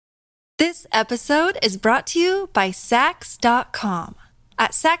This episode is brought to you by Saks.com.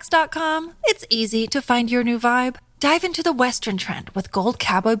 At Saks.com, it's easy to find your new vibe. Dive into the Western trend with gold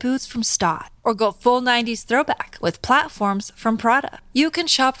cowboy boots from Staud, or go full 90s throwback with platforms from Prada. You can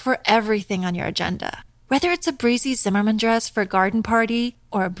shop for everything on your agenda, whether it's a breezy Zimmermann dress for a garden party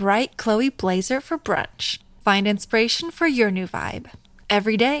or a bright Chloe blazer for brunch. Find inspiration for your new vibe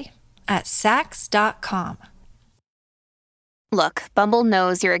every day at Saks.com. Look, Bumble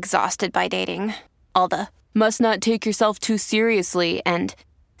knows you're exhausted by dating. All the, must not take yourself too seriously, and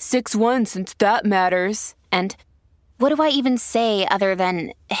 6'1" since that matters, and what do I even say other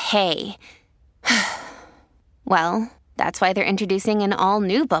than, hey? Well, that's why they're introducing an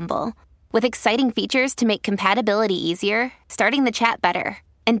all-new Bumble, with exciting features to make compatibility easier, starting the chat better,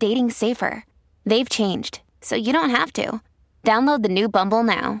 and dating safer. They've changed, so you don't have to. Download the new Bumble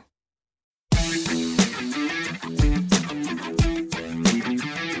now.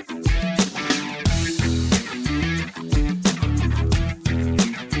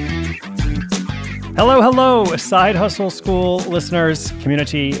 Hello, Side Hustle School listeners,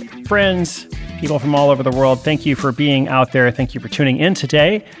 community, friends, people from all over the world. Thank you for being out there. Thank you for tuning in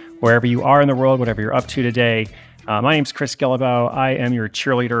today, wherever you are in the world, whatever you're up to today. My name's Chris Guillebeau. I am your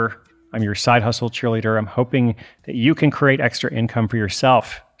cheerleader. I'm your side hustle cheerleader. I'm hoping that you can create extra income for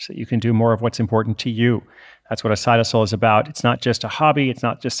yourself so that you can do more of what's important to you. That's what a side hustle is about. It's not just a hobby. It's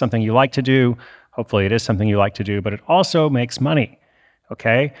not just something you like to do. Hopefully it is something you like to do, but it also makes money.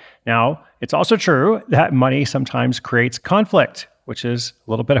 Okay? Now, it's also true that money sometimes creates conflict, which is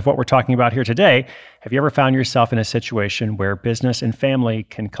a little bit of what we're talking about here today. Have you ever found yourself in a situation where business and family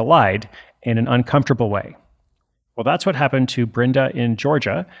can collide in an uncomfortable way? Well, that's what happened to Brenda in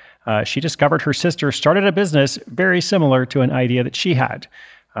Georgia. She discovered her sister started a business very similar to an idea that she had.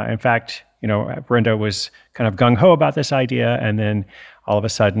 In fact, Brenda was kind of gung-ho about this idea, and then all of a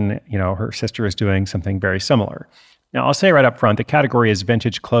sudden, her sister is doing something very similar. Now, I'll say right up front, the category is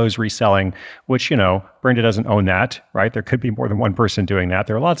vintage clothes reselling, which, Brenda doesn't own that, right? There could be more than one person doing that.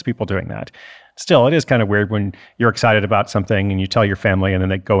 There are lots of people doing that. Still, it is kind of weird when you're excited about something and you tell your family and then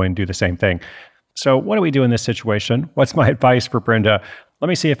they go and do the same thing. So what do we do in this situation? What's my advice for Brenda? Let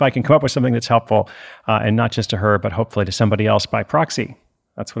me see if I can come up with something that's helpful, and not just to her, but hopefully to somebody else by proxy.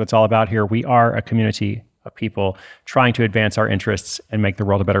 That's what it's all about here. We are a community of people trying to advance our interests and make the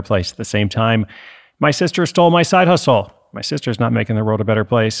world a better place at the same time. My sister stole my side hustle. My sister's not making the world a better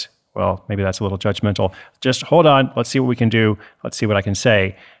place. Well, maybe that's a little judgmental. Just hold on. Let's see what we can do. Let's see what I can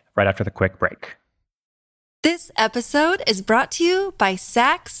say right after the quick break. This episode is brought to you by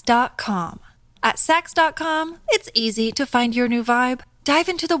Saks.com. At Saks.com, it's easy to find your new vibe. Dive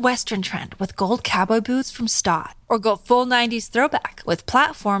into the Western trend with gold cowboy boots from Staud, or go full 90s throwback with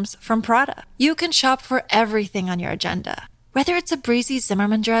platforms from Prada. You can shop for everything on your agenda, whether it's a breezy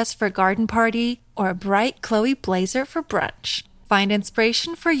Zimmermann dress for a garden party or a bright Chloe blazer for brunch. Find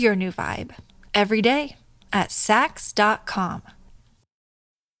inspiration for your new vibe every day at Saks.com.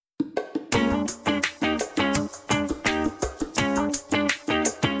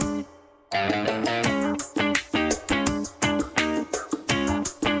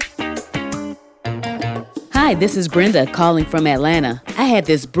 Hi, this is Brenda calling from Atlanta. I had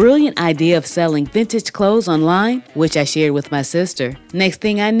this brilliant idea of selling vintage clothes online, which I shared with my sister. Next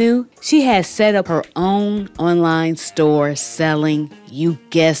thing I knew, she had set up her own online store selling, you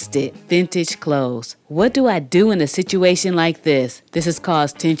guessed it, vintage clothes. What do I do in a situation like this? This has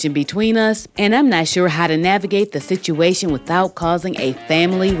caused tension between us, and I'm not sure how to navigate the situation without causing a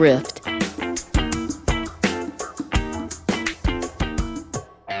family rift.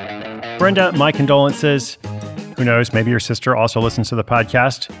 Brenda, my condolences. Who knows, maybe your sister also listens to the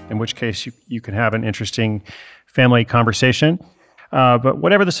podcast, in which case you can have an interesting family conversation. But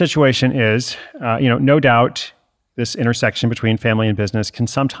whatever the situation is, no doubt this intersection between family and business can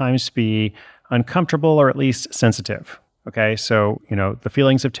sometimes be uncomfortable or at least sensitive. Okay, so, the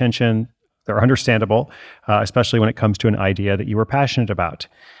feelings of tension, they're understandable, especially when it comes to an idea that you were passionate about.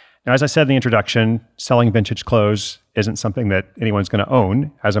 Now, as I said in the introduction, selling vintage clothes isn't something that anyone's going to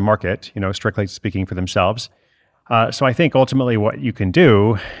own as a market, strictly speaking for themselves. So I think ultimately what you can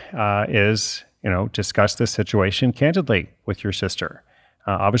do is, discuss this situation candidly with your sister.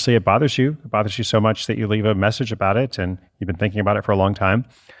 Obviously, it bothers you. It bothers you so much that you leave a message about it and you've been thinking about it for a long time.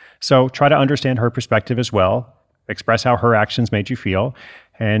 So try to understand her perspective as well. Express how her actions made you feel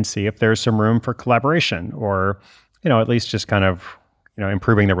and see if there's some room for collaboration or, at least just kind of,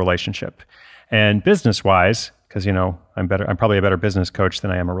 improving the relationship. And business-wise, because, I'm probably a better business coach than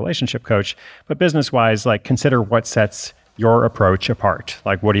I am a relationship coach, but business-wise, consider what sets your approach apart.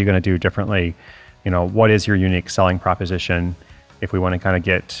 What are you going to do differently? What is your unique selling proposition if we want to kind of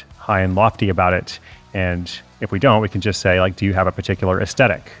get high and lofty about it. And if we don't, we can just say, like, do you have a particular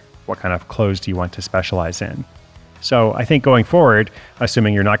aesthetic? What kind of clothes do you want to specialize in? So I think going forward,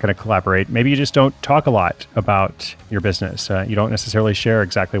 assuming you're not going to collaborate, maybe you just don't talk a lot about your business. You don't necessarily share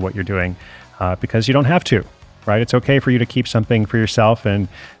exactly what you're doing because you don't have to, right? It's okay for you to keep something for yourself and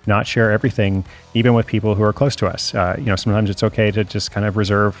not share everything, even with people who are close to us. Sometimes it's okay to just kind of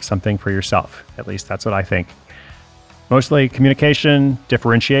reserve something for yourself. At least that's what I think. Mostly communication,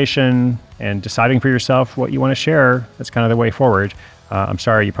 differentiation, and deciding for yourself what you want to share. That's kind of the way forward. I'm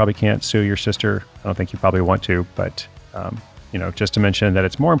sorry, you probably can't sue your sister. I don't think you probably want to, but just to mention that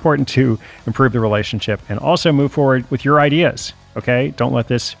it's more important to improve the relationship and also move forward with your ideas, okay? Don't let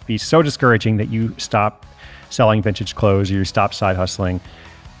this be so discouraging that you stop selling vintage clothes or you stop side hustling.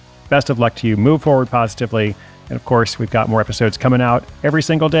 Best of luck to you. Move forward positively. And of course, we've got more episodes coming out every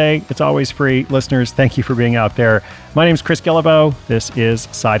single day. It's always free. Listeners, thank you for being out there. My name is Chris Guillebeau. This is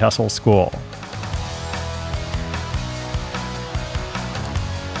Side Hustle School.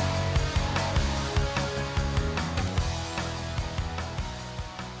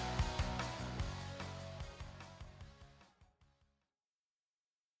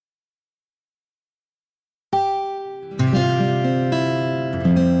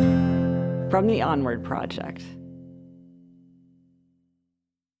 From the Onward Project.